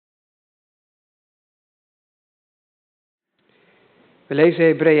We lezen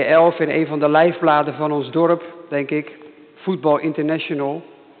Hebreeën 11 in een van de lijfbladen van ons dorp, denk ik, Voetbal International.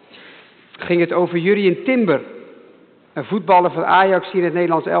 Ging het over Jurrien Timber, een voetballer van Ajax die in het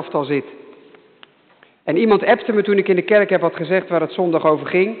Nederlands elftal zit. En iemand appte me toen ik in de kerk heb wat gezegd waar het zondag over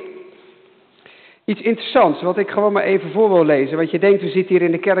ging. Iets interessants, wat ik gewoon maar even voor wil lezen. Want je denkt, we zitten hier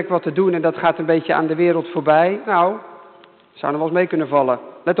in de kerk wat te doen en dat gaat een beetje aan de wereld voorbij. Nou, zou er wel eens mee kunnen vallen.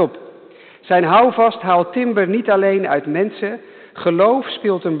 Let op. Zijn houvast haalt Timber niet alleen uit mensen. Geloof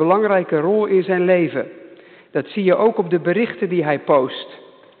speelt een belangrijke rol in zijn leven. Dat zie je ook op de berichten die hij post.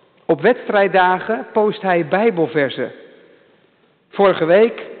 Op wedstrijddagen post hij Bijbelversen. Vorige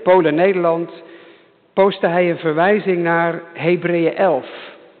week, Polen-Nederland, postte hij een verwijzing naar Hebreeën 11.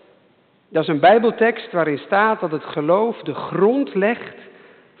 Dat is een Bijbeltekst waarin staat dat het geloof de grond legt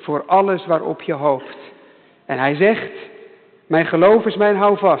voor alles waarop je hoopt. En hij zegt, mijn geloof is mijn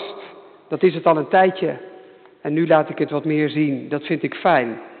houvast. Dat is het al een tijdje. En nu laat ik het wat meer zien. Dat vind ik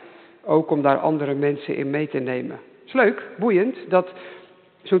fijn. Ook om daar andere mensen in mee te nemen. Het is leuk, boeiend, dat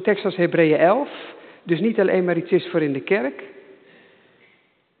zo'n tekst als Hebreeën 11 dus niet alleen maar iets is voor in de kerk,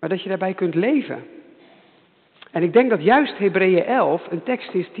 maar dat je daarbij kunt leven. En ik denk dat juist Hebreeën 11 een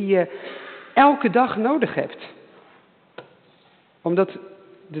tekst is die je elke dag nodig hebt. Omdat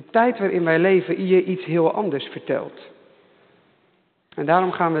de tijd waarin wij leven je iets heel anders vertelt. En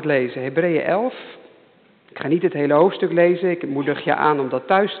daarom gaan we het lezen. Hebreeën 11. Ik ga niet het hele hoofdstuk lezen. Ik moedig je aan om dat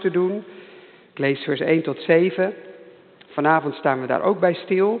thuis te doen. Ik lees vers 1 tot 7. Vanavond staan we daar ook bij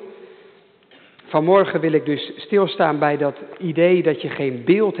stil. Vanmorgen wil ik dus stilstaan bij dat idee dat je geen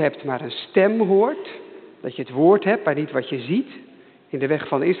beeld hebt, maar een stem hoort. Dat je het woord hebt, maar niet wat je ziet. In de weg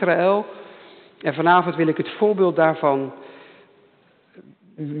van Israël. En vanavond wil ik het voorbeeld daarvan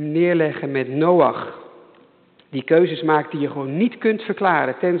neerleggen met Noach. Die keuzes maakt die je gewoon niet kunt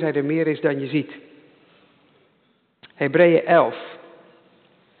verklaren, tenzij er meer is dan je ziet. Hebreeën 11.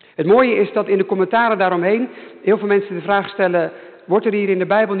 Het mooie is dat in de commentaren daaromheen heel veel mensen de vraag stellen, wordt er hier in de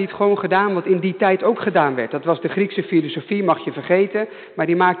Bijbel niet gewoon gedaan wat in die tijd ook gedaan werd? Dat was de Griekse filosofie, mag je vergeten, maar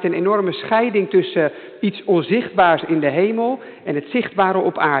die maakte een enorme scheiding tussen iets onzichtbaars in de hemel en het zichtbare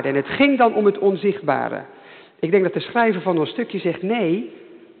op aarde. En het ging dan om het onzichtbare. Ik denk dat de schrijver van ons stukje zegt, nee,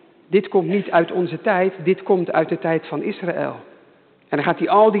 dit komt niet uit onze tijd, dit komt uit de tijd van Israël. En dan gaat hij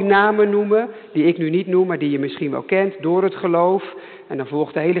al die namen noemen, die ik nu niet noem, maar die je misschien wel kent, door het geloof. En dan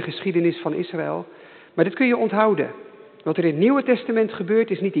volgt de hele geschiedenis van Israël. Maar dit kun je onthouden. Wat er in het Nieuwe Testament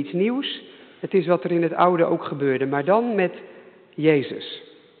gebeurt is niet iets nieuws. Het is wat er in het Oude ook gebeurde, maar dan met Jezus.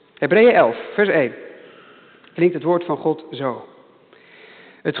 Hebreeën 11, vers 1. Klinkt het woord van God zo.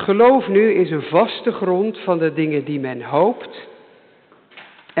 Het geloof nu is een vaste grond van de dingen die men hoopt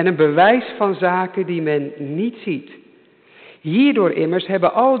en een bewijs van zaken die men niet ziet. Hierdoor immers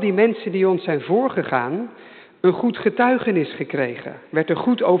hebben al die mensen die ons zijn voorgegaan een goed getuigenis gekregen. Werd er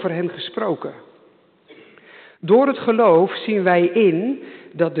goed over hen gesproken. Door het geloof zien wij in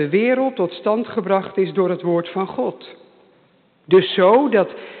dat de wereld tot stand gebracht is door het woord van God. Dus zo dat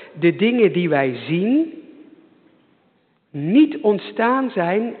de dingen die wij zien niet ontstaan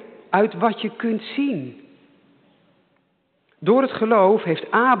zijn uit wat je kunt zien. Door het geloof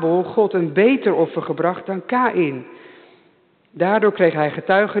heeft Abel God een beter offer gebracht dan Kaïn. Daardoor kreeg hij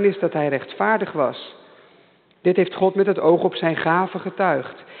getuigenis dat hij rechtvaardig was. Dit heeft God met het oog op zijn gave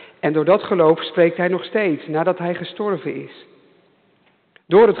getuigd. En door dat geloof spreekt hij nog steeds, nadat hij gestorven is.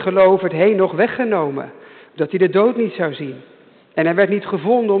 Door het geloof werd Henoch weggenomen, dat hij de dood niet zou zien. En hij werd niet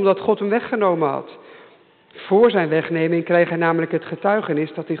gevonden omdat God hem weggenomen had. Voor zijn wegneming kreeg hij namelijk het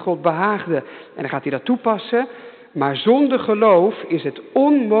getuigenis dat hij God behaagde. En dan gaat hij dat toepassen. Maar zonder geloof is het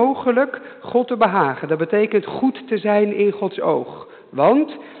onmogelijk God te behagen. Dat betekent goed te zijn in Gods oog.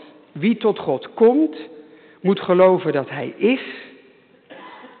 Want wie tot God komt, moet geloven dat hij is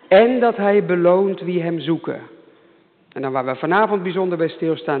en dat hij beloont wie hem zoeken. En dan waar we vanavond bijzonder bij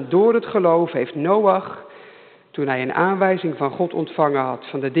stilstaan, door het geloof heeft Noach, toen hij een aanwijzing van God ontvangen had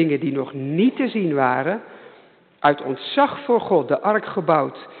van de dingen die nog niet te zien waren, uit ontzag voor God de ark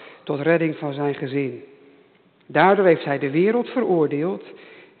gebouwd tot redding van zijn gezin. Daardoor heeft hij de wereld veroordeeld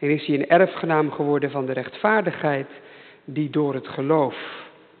en is hij een erfgenaam geworden van de rechtvaardigheid die door het geloof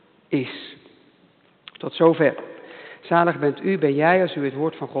is. Tot zover. Zalig bent u, ben jij als u het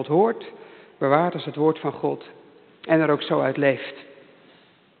woord van God hoort, bewaard als het woord van God en er ook zo uit leeft.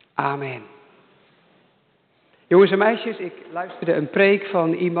 Amen. Jongens en meisjes, ik luisterde een preek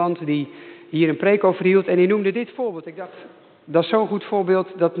van iemand die hier een preek over hield en die noemde dit voorbeeld. Ik dacht, dat is zo'n goed voorbeeld,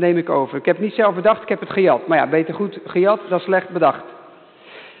 dat neem ik over. Ik heb het niet zelf bedacht, ik heb het gejat. Maar ja, beter goed gejat dan slecht bedacht.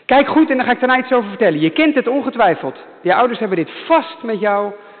 Kijk goed en dan ga ik daarna iets over vertellen. Je kent het ongetwijfeld. Je ouders hebben dit vast met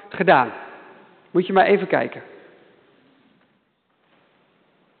jou gedaan. Moet je maar even kijken.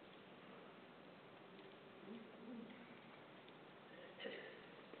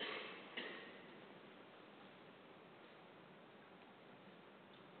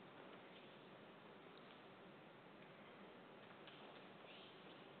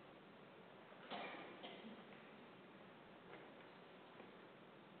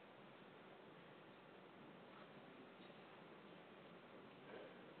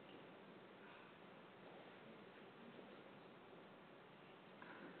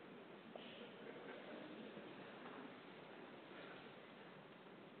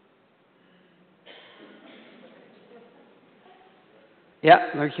 Ja,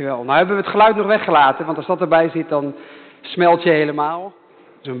 dankjewel. Nou hebben we het geluid nog weggelaten, want als dat erbij zit, dan smelt je helemaal.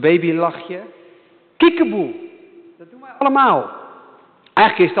 Zo'n babylachje. Kiekeboe. Dat doen wij allemaal.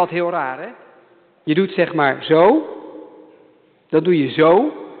 Eigenlijk is dat heel raar, hè? Je doet zeg maar zo. Dan doe je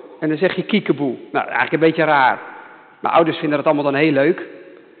zo. En dan zeg je kiekeboe. Nou, eigenlijk een beetje raar. Mijn ouders vinden dat allemaal dan heel leuk.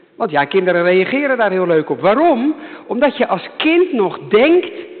 Want ja, kinderen reageren daar heel leuk op. Waarom? Omdat je als kind nog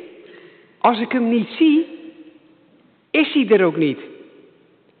denkt, als ik hem niet zie, is hij er ook niet.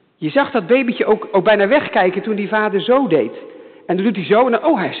 Je zag dat babytje ook bijna wegkijken toen die vader zo deed. En dan doet hij zo en dan,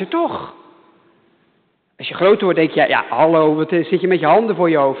 oh, hij is er toch. Als je groter wordt, denk je, ja, hallo, wat zit je met je handen voor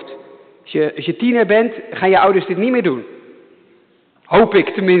je hoofd? Als je tiener bent, gaan je ouders dit niet meer doen. Hoop ik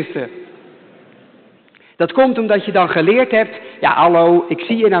tenminste. Dat komt omdat je dan geleerd hebt, ja, hallo, ik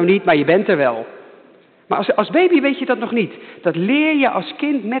zie je nou niet, maar je bent er wel. Maar als baby weet je dat nog niet. Dat leer je als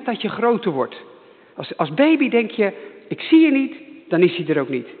kind met dat je groter wordt. Als baby denk je, ik zie je niet, dan is hij er ook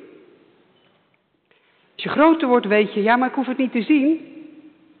niet. Als je groter wordt weet je, ja, maar ik hoef het niet te zien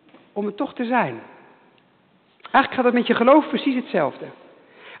om het toch te zijn. Eigenlijk gaat het met je geloof precies hetzelfde.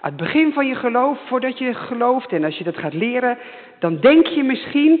 Aan het begin van je geloof, voordat je gelooft en als je dat gaat leren, dan denk je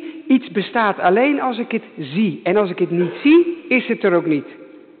misschien, iets bestaat alleen als ik het zie. En als ik het niet zie, is het er ook niet.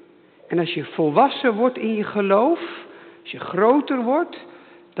 En als je volwassen wordt in je geloof, als je groter wordt,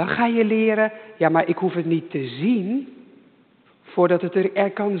 dan ga je leren, ja, maar ik hoef het niet te zien voordat het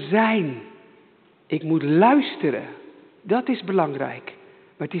er kan zijn. Ik moet luisteren. Dat is belangrijk.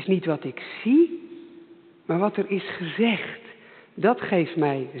 Maar het is niet wat ik zie, maar wat er is gezegd. Dat geeft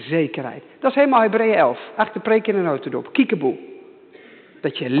mij zekerheid. Dat is helemaal Hebreeën 11. Eigenlijk de preek in een notendop. Kiekeboe.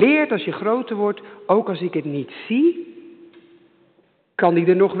 Dat je leert als je groter wordt, ook als ik het niet zie, kan die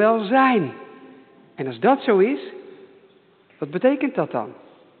er nog wel zijn. En als dat zo is, wat betekent dat dan?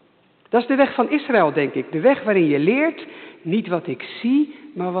 Dat is de weg van Israël, denk ik. De weg waarin je leert, niet wat ik zie,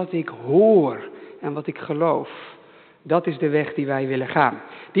 maar wat ik hoor en wat ik geloof. Dat is de weg die wij willen gaan.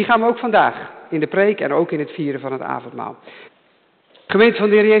 Die gaan we ook vandaag in de preek en ook in het vieren van het avondmaal. Gemeente van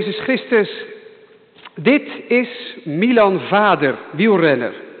de Heer Jezus Christus, dit is Milan Vader,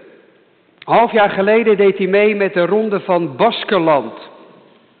 wielrenner. Een half jaar geleden deed hij mee met de ronde van Baskeland.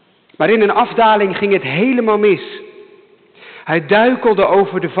 Maar in een afdaling ging het helemaal mis. Hij duikelde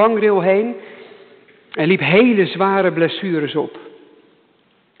over de vangrail heen en liep hele zware blessures op.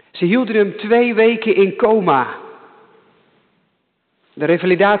 Ze hielden hem 2 weken in coma. De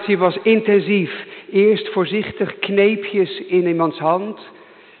revalidatie was intensief. Eerst voorzichtig kneepjes in iemands hand.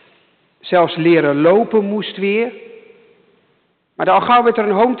 Zelfs leren lopen moest weer. Maar al gauw werd er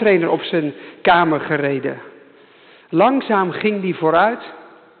een home trainer op zijn kamer gereden. Langzaam ging die vooruit.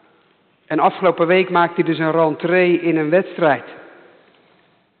 En afgelopen week maakte hij dus een rentree in een wedstrijd.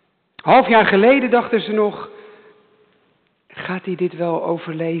 Half jaar geleden dachten ze nog, gaat hij dit wel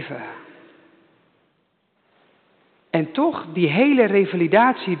overleven? En toch, die hele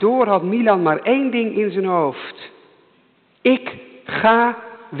revalidatie door had Milan maar 1 ding in zijn hoofd. Ik ga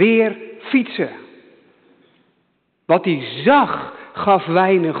weer fietsen. Wat hij zag gaf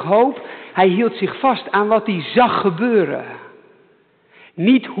weinig hoop. Hij hield zich vast aan wat hij zag gebeuren.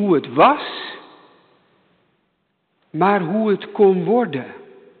 Niet hoe het was, maar hoe het kon worden.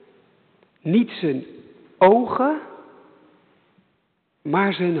 Niet zijn ogen,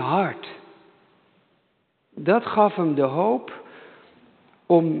 maar zijn hart. Dat gaf hem de hoop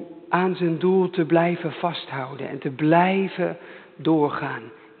om aan zijn doel te blijven vasthouden en te blijven doorgaan.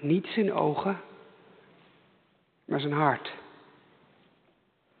 Niet zijn ogen, maar zijn hart.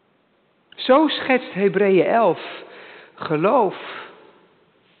 Zo schetst Hebreeën 11 geloof.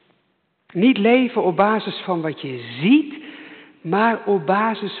 Niet leven op basis van wat je ziet, maar op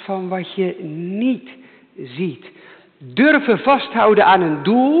basis van wat je niet ziet. Durven vasthouden aan een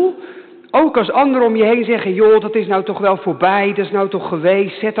doel, ook als anderen om je heen zeggen, joh, dat is nou toch wel voorbij, dat is nou toch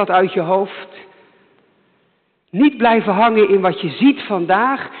geweest, zet dat uit je hoofd. Niet blijven hangen in wat je ziet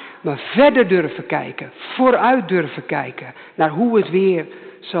vandaag, maar verder durven kijken, vooruit durven kijken naar hoe het weer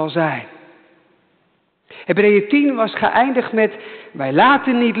zal zijn. Hebreeën 10 was geëindigd met, wij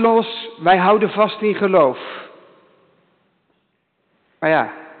laten niet los, wij houden vast in geloof. Maar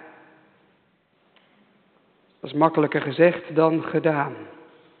ja, dat is makkelijker gezegd dan gedaan.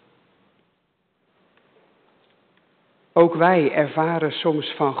 Ook wij ervaren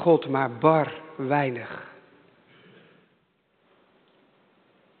soms van God maar bar weinig.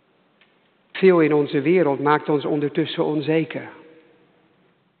 Veel in onze wereld maakt ons ondertussen onzeker.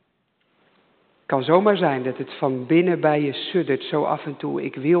 Het kan zomaar zijn dat het van binnen bij je suddert, zo af en toe.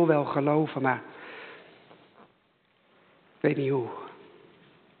 Ik wil wel geloven, maar ik weet niet hoe. Ik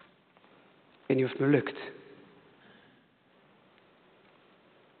weet niet of het me lukt.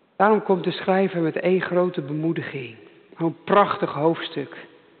 Daarom komt de schrijver met 1 grote bemoediging. Een prachtig hoofdstuk.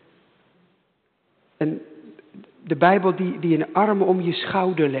 En de Bijbel die een arm om je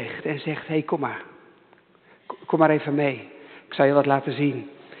schouder legt en zegt, hé, kom maar. Kom maar even mee. Ik zal je wat laten zien.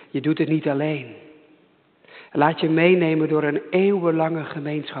 Je doet het niet alleen. Laat je meenemen door een eeuwenlange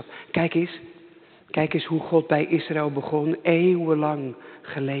gemeenschap. Kijk eens hoe God bij Israël begon, eeuwenlang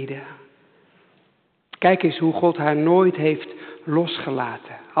geleden. Kijk eens hoe God haar nooit heeft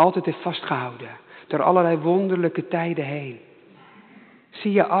losgelaten. Altijd heeft vastgehouden. Door allerlei wonderlijke tijden heen.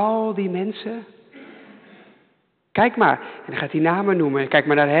 Zie je al die mensen? Kijk maar. En dan gaat hij namen noemen. Kijk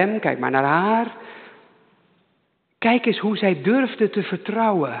maar naar hem, kijk maar naar haar. Kijk eens hoe zij durfde te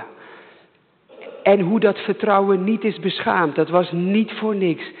vertrouwen. En hoe dat vertrouwen niet is beschaamd. Dat was niet voor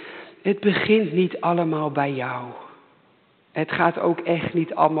niks. Het begint niet allemaal bij jou. Het gaat ook echt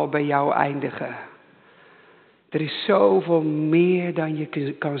niet allemaal bij jou eindigen. Er is zoveel meer dan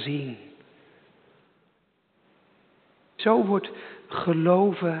je kan zien. Zo wordt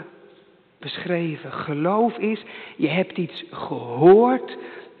geloven beschreven. Geloof is, je hebt iets gehoord.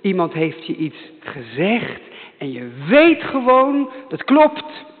 Iemand heeft je iets gezegd. En je weet gewoon, dat klopt.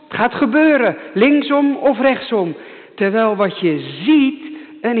 Het gaat gebeuren, linksom of rechtsom. Terwijl wat je ziet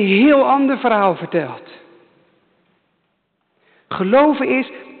een heel ander verhaal vertelt. Geloven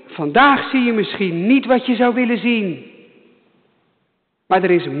is, vandaag zie je misschien niet wat je zou willen zien. Maar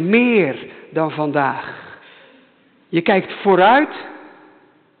er is meer dan vandaag. Je kijkt vooruit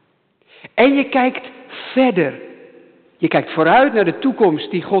en je kijkt verder. Je kijkt vooruit naar de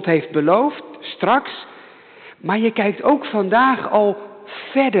toekomst die God heeft beloofd, straks. Maar je kijkt ook vandaag al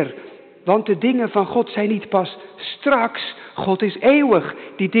verder. Want de dingen van God zijn niet pas straks. God is eeuwig.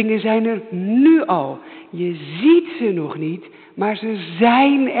 Die dingen zijn er nu al. Je ziet ze nog niet, maar ze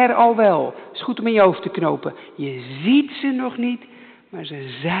zijn er al wel. Het is goed om in je hoofd te knopen. Je ziet ze nog niet, maar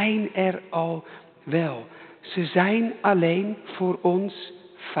ze zijn er al wel. Ze zijn alleen voor ons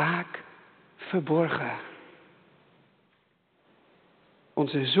vaak verborgen.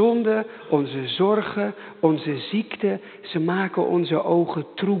 Onze zonden, onze zorgen, onze ziekte, ze maken onze ogen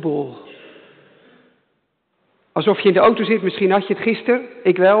troebel. Alsof je in de auto zit, misschien had je het gisteren,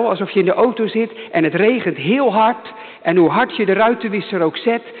 ik wel. Alsof je in de auto zit en het regent heel hard. En hoe hard je de ruitenwisser ook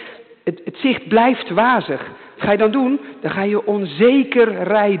zet, het zicht blijft wazig. Wat ga je dan doen? Dan ga je onzeker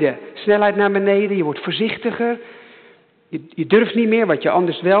rijden. Snelheid naar beneden, je wordt voorzichtiger. Je durft niet meer wat je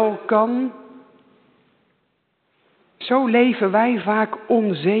anders wel kan. Zo leven wij vaak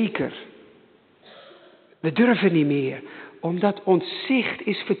onzeker. We durven niet meer, omdat ons zicht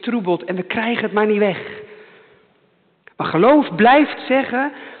is vertroebeld en we krijgen het maar niet weg. Maar geloof blijft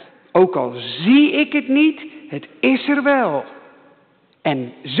zeggen, ook al zie ik het niet, het is er wel.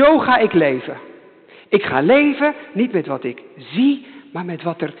 En zo ga ik leven. Ik ga leven niet met wat ik zie, maar met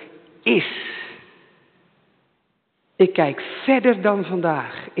wat er is. Ik kijk verder dan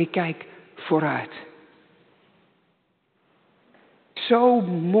vandaag. Ik kijk vooruit. Zo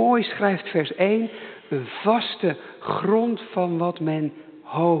mooi schrijft vers 1, een vaste grond van wat men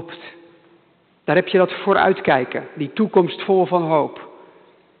hoopt. Daar heb je dat vooruitkijken, die toekomst vol van hoop.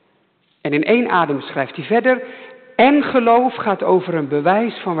 En in 1 adem schrijft hij verder, en geloof gaat over een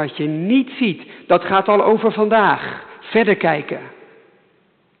bewijs van wat je niet ziet. Dat gaat al over vandaag, verder kijken.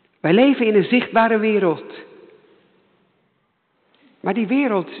 Wij leven in een zichtbare wereld. Maar die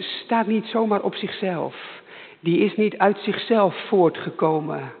wereld staat niet zomaar op zichzelf. Die is niet uit zichzelf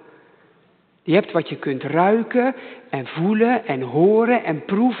voortgekomen. Je hebt wat je kunt ruiken en voelen en horen en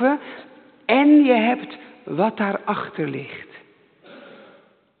proeven. En je hebt wat daarachter ligt.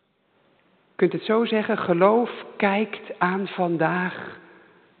 Je kunt het zo zeggen, geloof kijkt aan vandaag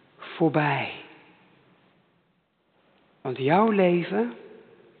voorbij. Want jouw leven,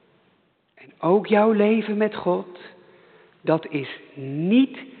 en ook jouw leven met God, dat is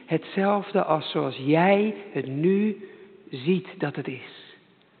niet hetzelfde als zoals jij het nu ziet dat het is.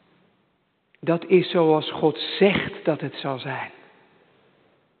 Dat is zoals God zegt dat het zal zijn.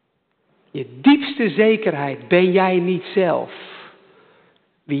 Je diepste zekerheid ben jij niet zelf.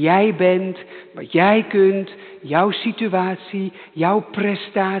 Wie jij bent, wat jij kunt, jouw situatie, jouw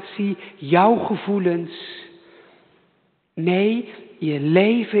prestatie, jouw gevoelens. Nee, je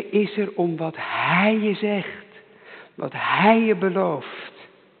leven is er om wat Hij je zegt, wat Hij je belooft.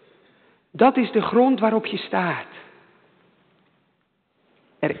 Dat is de grond waarop je staat.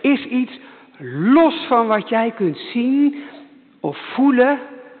 Er is iets los van wat jij kunt zien of voelen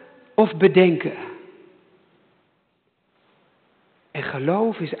of bedenken. En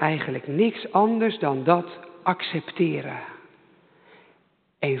geloof is eigenlijk niks anders dan dat accepteren.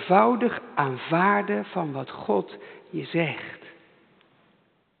 Eenvoudig aanvaarden van wat God je zegt.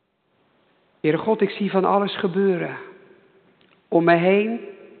 Heere God, ik zie van alles gebeuren. Om me heen,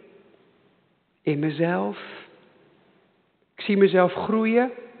 in mezelf. Ik zie mezelf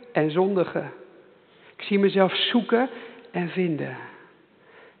groeien en zondigen. Ik zie mezelf zoeken en vinden.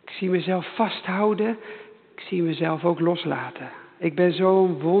 Ik zie mezelf vasthouden. Ik zie mezelf ook loslaten. Ik ben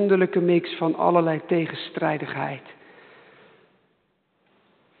zo'n wonderlijke mix van allerlei tegenstrijdigheid.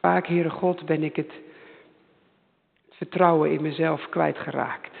 Vaak, Heere God, ben ik het vertrouwen in mezelf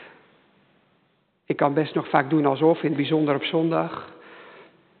kwijtgeraakt. Ik kan best nog vaak doen alsof, in het bijzonder op zondag.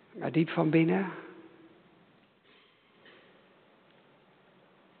 Maar diep van binnen.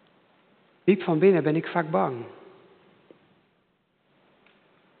 Diep van binnen ben ik vaak bang.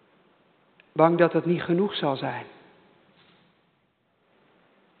 Bang dat het niet genoeg zal zijn.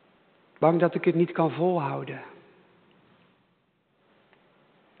 Bang dat ik het niet kan volhouden.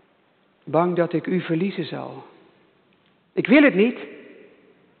 Bang dat ik u verliezen zal. Ik wil het niet.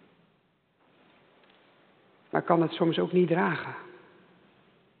 Maar kan het soms ook niet dragen.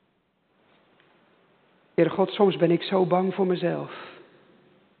 Heere God, soms ben ik zo bang voor mezelf.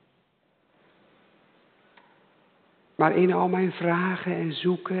 Maar in al mijn vragen en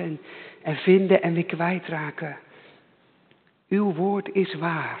zoeken en vinden en weer kwijtraken. Uw woord is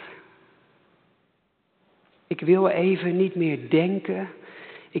waar. Ik wil even niet meer denken.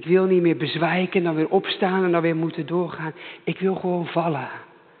 Ik wil niet meer bezwijken en dan weer opstaan en dan weer moeten doorgaan. Ik wil gewoon vallen.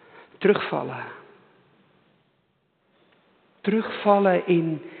 Terugvallen. Terugvallen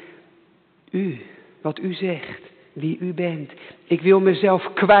in u. Wat u zegt. Wie u bent. Ik wil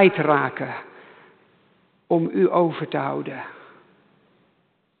mezelf kwijtraken. Om u over te houden.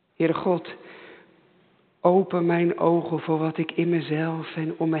 Heere God. Open mijn ogen voor wat ik in mezelf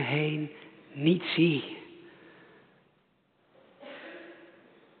en om me heen niet zie.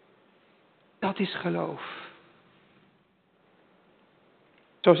 Dat is geloof.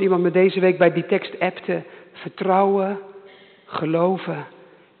 Zoals iemand me deze week bij die tekst appte. Vertrouwen, geloven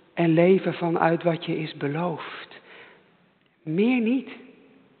en leven vanuit wat je is beloofd. Meer niet.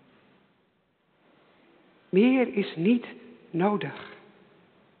 Meer is niet nodig.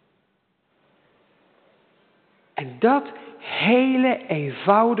 En dat hele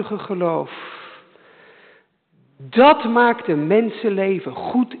eenvoudige geloof. Dat maakt een mensenleven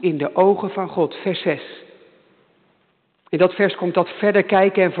goed in de ogen van God. Vers 6. In dat vers komt dat verder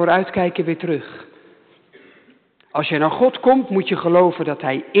kijken en vooruitkijken weer terug. Als je naar God komt, moet je geloven dat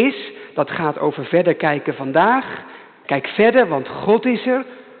Hij is. Dat gaat over verder kijken vandaag. Kijk verder, want God is er.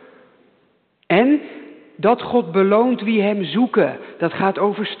 En dat God beloont wie Hem zoeken. Dat gaat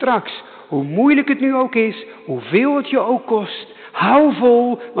over straks. Hoe moeilijk het nu ook is, hoeveel het je ook kost. Hou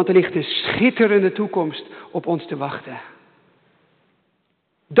vol, want er ligt een schitterende toekomst op ons te wachten.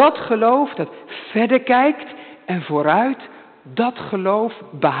 Dat geloof dat verder kijkt en vooruit, dat geloof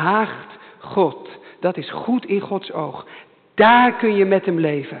behaagt God. Dat is goed in Gods oog. Daar kun je met Hem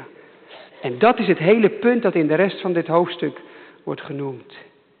leven. En dat is het hele punt dat in de rest van dit hoofdstuk wordt genoemd.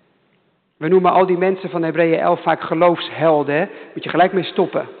 We noemen al die mensen van Hebreeën 11 vaak geloofshelden. Hè? Moet je gelijk mee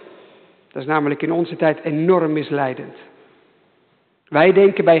stoppen. Dat is namelijk in onze tijd enorm misleidend. Wij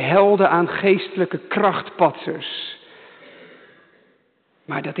denken bij helden aan geestelijke krachtpatsers.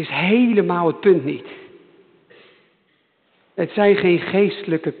 Maar dat is helemaal het punt niet. Het zijn geen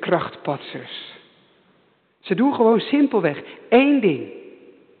geestelijke krachtpatsers. Ze doen gewoon simpelweg één ding.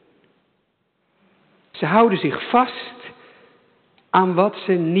 Ze houden zich vast aan wat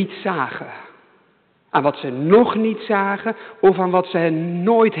ze niet zagen. Aan wat ze nog niet zagen of aan wat ze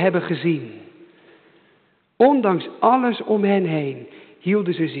nooit hebben gezien. Ondanks alles om hen heen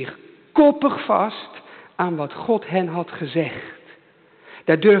hielden ze zich koppig vast aan wat God hen had gezegd.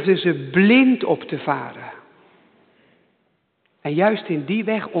 Daar durfden ze blind op te varen. En juist in die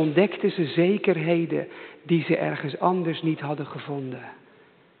weg ontdekten ze zekerheden die ze ergens anders niet hadden gevonden.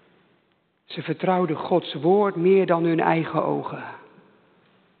 Ze vertrouwden Gods woord meer dan hun eigen ogen.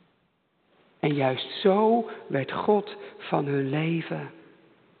 En juist zo werd God van hun leven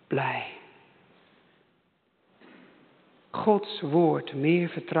blij. Gods woord meer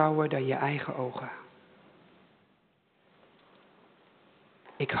vertrouwen dan je eigen ogen.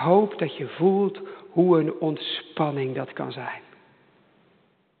 Ik hoop dat je voelt hoe een ontspanning dat kan zijn.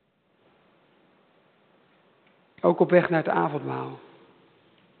 Ook op weg naar het avondmaal.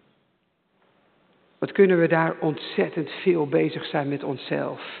 Wat kunnen we daar ontzettend veel bezig zijn met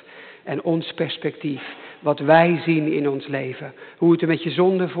onszelf en ons perspectief. Wat wij zien in ons leven. Hoe het er met je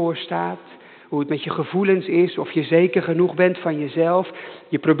zonde voor staat. Hoe het met je gevoelens is. Of je zeker genoeg bent van jezelf.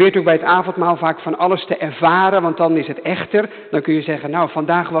 Je probeert ook bij het avondmaal vaak van alles te ervaren. Want dan is het echter. Dan kun je zeggen, nou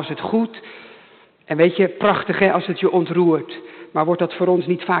vandaag was het goed. En weet je, prachtig hè, als het je ontroert. Maar wordt dat voor ons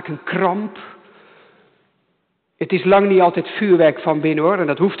niet vaak een kramp? Het is lang niet altijd vuurwerk van binnen hoor, en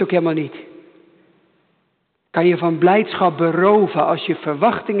dat hoeft ook helemaal niet. Kan je van blijdschap beroven als je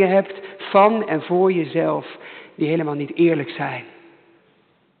verwachtingen hebt van en voor jezelf die helemaal niet eerlijk zijn.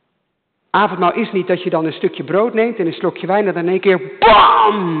 Avondmaal is niet dat je dan een stukje brood neemt en een slokje wijn en dan in één keer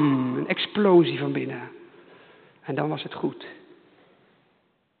BAM! Een explosie van binnen. En dan was het goed.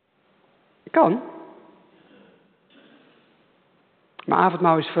 Kan. Maar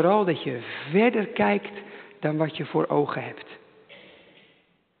avondmaal is vooral dat je verder kijkt dan wat je voor ogen hebt.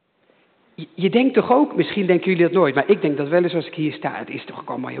 Je denkt toch ook, misschien denken jullie dat nooit, maar ik denk dat wel eens als ik hier sta. Het is toch ook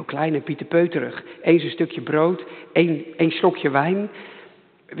allemaal heel klein en pieterpeuterig. Eens een stukje brood, één slokje wijn.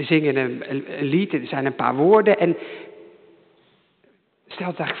 We zingen een lied, er zijn een paar woorden en stel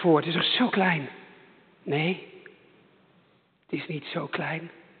het eigenlijk voor, het is toch zo klein? Nee, het is niet zo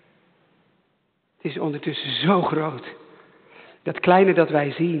klein. Het is ondertussen zo groot. Dat kleine dat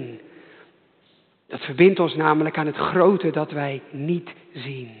wij zien, dat verbindt ons namelijk aan het grote dat wij niet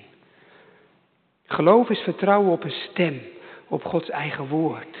zien. Geloof is vertrouwen op een stem, op Gods eigen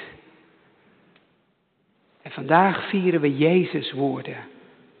woord. En vandaag vieren we Jezus' woorden.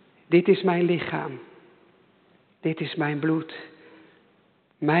 Dit is mijn lichaam. Dit is mijn bloed.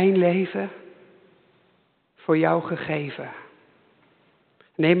 Mijn leven voor jou gegeven.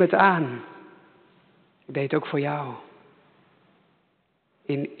 Neem het aan. Ik deed het ook voor jou.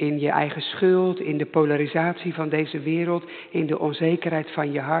 In je eigen schuld, in de polarisatie van deze wereld, in de onzekerheid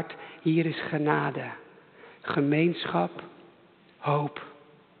van je hart. Hier is genade, gemeenschap, hoop.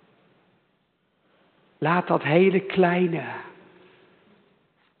 Laat dat hele kleine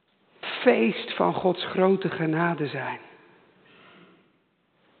feest van Gods grote genade zijn.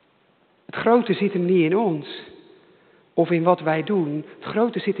 Het grote zit hem niet in ons of in wat wij doen. Het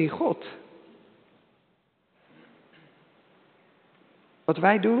grote zit in God. Wat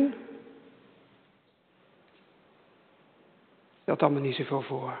wij doen, stelt allemaal niet zoveel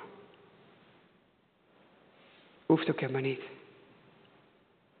voor. Hoeft ook helemaal niet.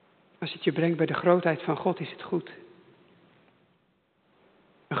 Als het je brengt bij de grootheid van God, is het goed.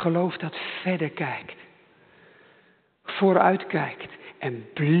 Een geloof dat verder kijkt, vooruit kijkt en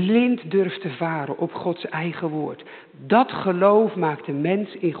blind durft te varen op Gods eigen woord. Dat geloof maakt de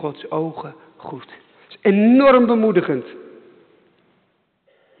mens in Gods ogen goed. Dat is enorm bemoedigend.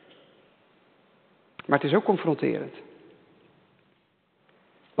 Maar het is ook confronterend.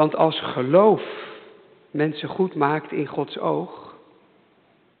 Want als geloof mensen goed maakt in Gods oog,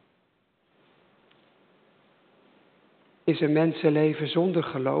 is een mensenleven zonder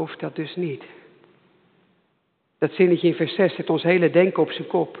geloof dat dus niet. Dat zinnetje in vers 6 zet ons hele denken op zijn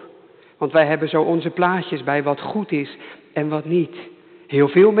kop. Want wij hebben zo onze plaatjes bij wat goed is en wat niet. Heel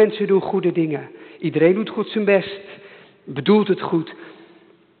veel mensen doen goede dingen. Iedereen doet goed zijn best, bedoelt het goed.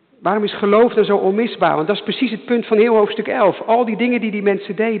 Waarom is geloof dan zo onmisbaar? Want dat is precies het punt van heel hoofdstuk 11. Al die dingen die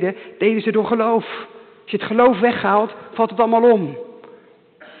mensen deden, deden ze door geloof. Als je het geloof weghaalt, valt het allemaal om.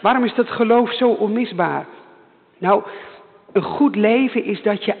 Waarom is dat geloof zo onmisbaar? Nou, een goed leven is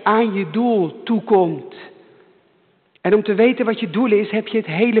dat je aan je doel toekomt. En om te weten wat je doel is, heb je het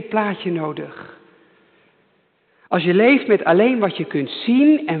hele plaatje nodig. Als je leeft met alleen wat je kunt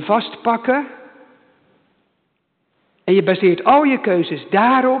zien en vastpakken, en je baseert al je keuzes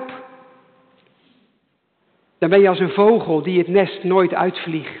daarop, dan ben je als een vogel die het nest nooit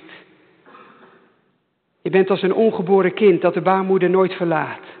uitvliegt. Je bent als een ongeboren kind dat de baarmoeder nooit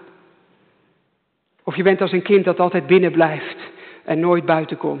verlaat. Of je bent als een kind dat altijd binnen blijft en nooit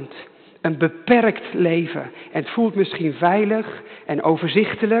buiten komt. Een beperkt leven. En het voelt misschien veilig en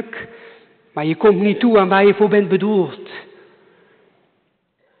overzichtelijk, maar je komt niet toe aan waar je voor bent bedoeld.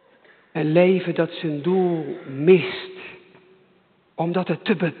 Een leven dat zijn doel mist, omdat het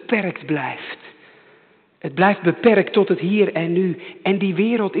te beperkt blijft. Het blijft beperkt tot het hier en nu. En die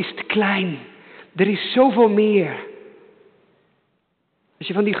wereld is te klein. Er is zoveel meer. Als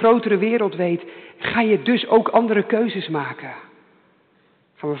je van die grotere wereld weet, ga je dus ook andere keuzes maken.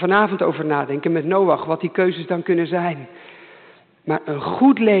 Gaan we vanavond over nadenken met Noach, wat die keuzes dan kunnen zijn. Maar een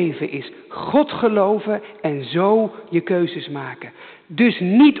goed leven is God geloven en zo je keuzes maken. Dus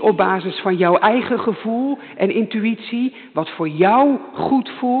niet op basis van jouw eigen gevoel en intuïtie, wat voor jou goed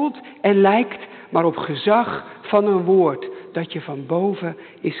voelt en lijkt, maar op gezag van een woord dat je van boven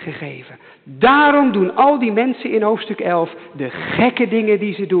is gegeven. Daarom doen al die mensen in hoofdstuk 11 de gekke dingen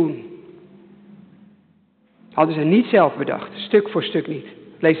die ze doen. Hadden ze niet zelf bedacht, stuk voor stuk niet.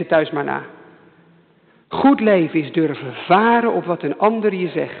 Lees het thuis maar na. Goed leven is durven varen op wat een ander je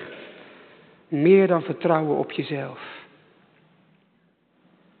zegt. Meer dan vertrouwen op jezelf.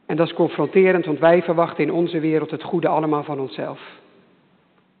 En dat is confronterend, want wij verwachten in onze wereld het goede allemaal van onszelf.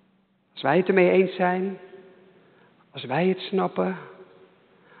 Als wij het ermee eens zijn, als wij het snappen,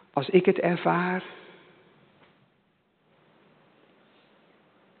 als ik het ervaar.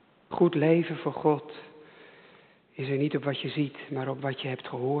 Goed leven voor God is er niet op wat je ziet, maar op wat je hebt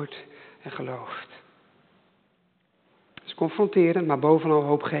gehoord en geloofd. Het is confronterend, maar bovenal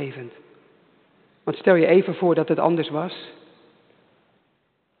hoopgevend. Want stel je even voor dat het anders was.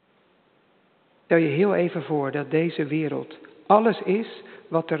 Stel je heel even voor dat deze wereld alles is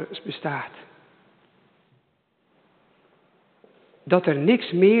wat er bestaat. Dat er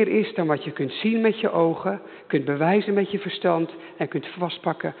niks meer is dan wat je kunt zien met je ogen, kunt bewijzen met je verstand en kunt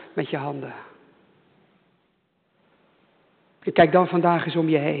vastpakken met je handen. En kijk dan vandaag eens om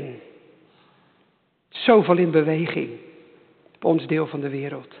je heen. Zoveel in beweging op ons deel van de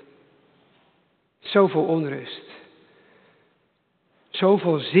wereld. Zoveel onrust.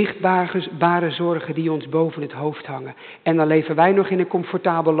 Zoveel zichtbare zorgen die ons boven het hoofd hangen. En dan leven wij nog in een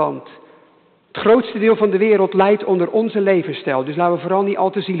comfortabel land. Het grootste deel van de wereld lijdt onder onze levensstijl. Dus laten we vooral niet al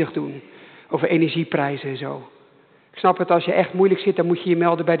te zielig doen. Over energieprijzen en zo. Ik snap het, als je echt moeilijk zit, dan moet je je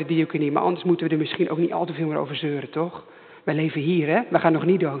melden bij de diaconie. Maar anders moeten we er misschien ook niet al te veel meer over zeuren, toch? Wij leven hier, hè? We gaan nog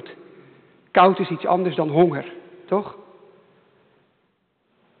niet dood. Koud is iets anders dan honger, toch?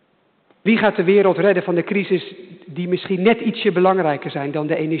 Wie gaat de wereld redden van de crisis die misschien net ietsje belangrijker zijn dan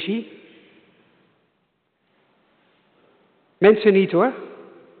de energie? Mensen niet hoor.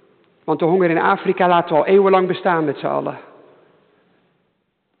 Want de honger in Afrika laten we al eeuwenlang bestaan met z'n allen.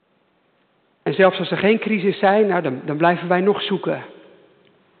 En zelfs als er geen crisis zijn, dan blijven wij nog zoeken.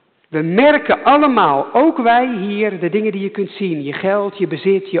 We merken allemaal, ook wij hier, de dingen die je kunt zien. Je geld, je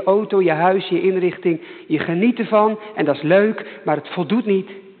bezit, je auto, je huis, je inrichting. Je geniet ervan en dat is leuk, maar het voldoet niet.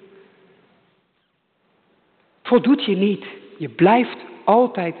 Voldoet je niet. Je blijft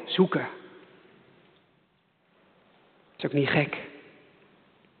altijd zoeken. Dat is ook niet gek.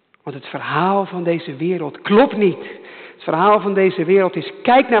 Want het verhaal van deze wereld klopt niet. Het verhaal van deze wereld is,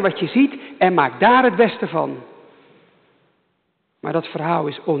 kijk naar wat je ziet en maak daar het beste van. Maar dat verhaal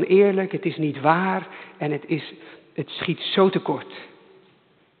is oneerlijk, het is niet waar en het schiet zo tekort.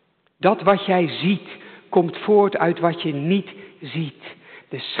 Dat wat jij ziet, komt voort uit wat je niet ziet.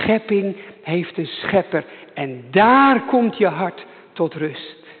 De schepping heeft een schepper en daar komt je hart tot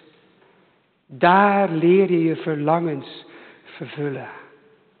rust. Daar leer je je verlangens vervullen.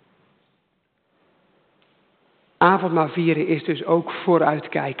 Avondmaal vieren is dus ook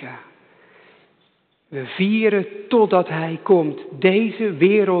vooruitkijken. We vieren totdat hij komt. Deze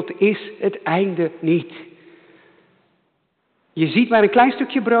wereld is het einde niet. Je ziet maar een klein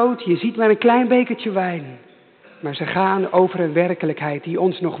stukje brood, je ziet maar een klein bekertje wijn. Maar ze gaan over een werkelijkheid die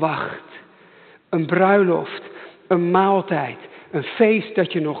ons nog wacht. Een bruiloft, een maaltijd, een feest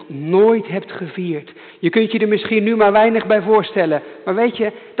dat je nog nooit hebt gevierd. Je kunt je er misschien nu maar weinig bij voorstellen. Maar weet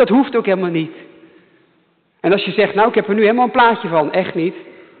je, dat hoeft ook helemaal niet. En als je zegt, nou ik heb er nu helemaal een plaatje van. Echt niet.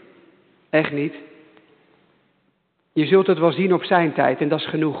 Echt niet. Je zult het wel zien op zijn tijd en dat is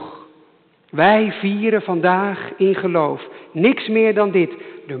genoeg. Wij vieren vandaag in geloof. Niks meer dan dit.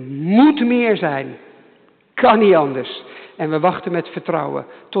 Er moet meer zijn. Kan niet anders. En we wachten met vertrouwen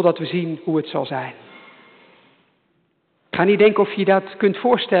totdat we zien hoe het zal zijn. Ga niet denken of je dat kunt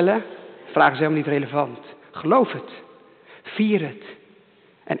voorstellen. Vraag is helemaal niet relevant. Geloof het. Vier het.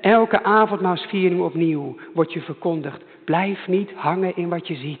 En elke avondmaalsviering opnieuw wordt je verkondigd. Blijf niet hangen in wat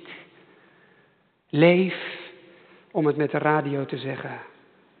je ziet. Leef, om het met de radio te zeggen,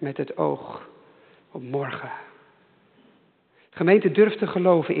 met het oog op morgen. Gemeente, durf te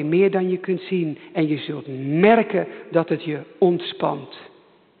geloven in meer dan je kunt zien. En je zult merken dat het je ontspant.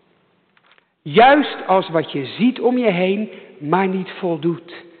 Juist als wat je ziet om je heen, maar niet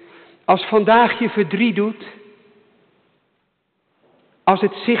voldoet. Als vandaag je verdriet doet. Als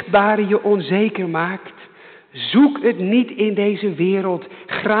het zichtbare je onzeker maakt. Zoek het niet in deze wereld.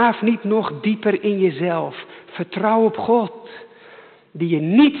 Graaf niet nog dieper in jezelf. Vertrouw op God. Die je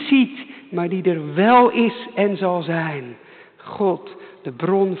niet ziet, maar die er wel is en zal zijn. God, de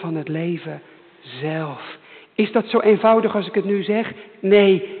bron van het leven zelf. Is dat zo eenvoudig als ik het nu zeg?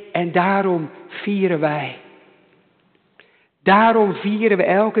 Nee, en daarom vieren wij. Daarom vieren we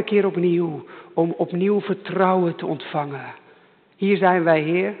elke keer opnieuw, om opnieuw vertrouwen te ontvangen. Hier zijn wij,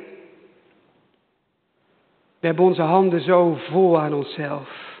 Heer. We hebben onze handen zo vol aan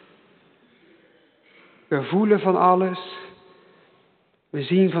onszelf. We voelen van alles. We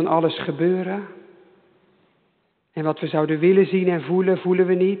zien van alles gebeuren. En wat we zouden willen zien en voelen, voelen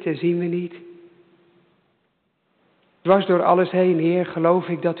we niet en zien we niet. Dwars door alles heen, Heer, geloof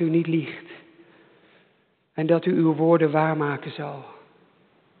ik dat u niet liegt. En dat u uw woorden waarmaken zal.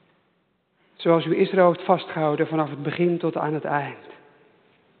 Zoals u Israël heeft vastgehouden vanaf het begin tot aan het eind.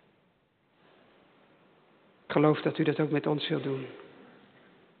 Ik geloof dat u dat ook met ons zult doen.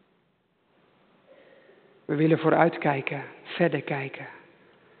 We willen vooruitkijken, verder kijken.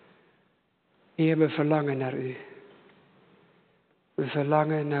 Heer, we verlangen naar u. We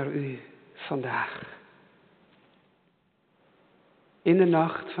verlangen naar u vandaag. In de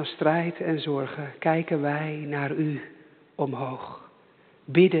nacht van strijd en zorgen kijken wij naar u omhoog.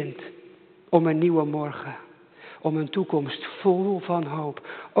 Biddend om een nieuwe morgen. Om een toekomst vol van hoop.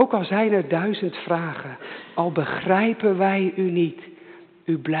 Ook al zijn er 1000 vragen. Al begrijpen wij u niet.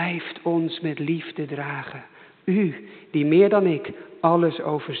 U blijft ons met liefde dragen. U, die meer dan ik alles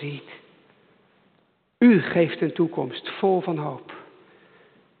overziet. U geeft een toekomst vol van hoop.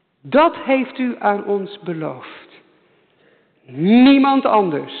 Dat heeft u aan ons beloofd. Niemand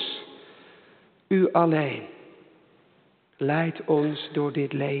anders. U alleen. Leidt ons door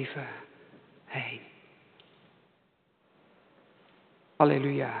dit leven heen.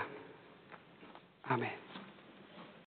 Halleluja. Amen.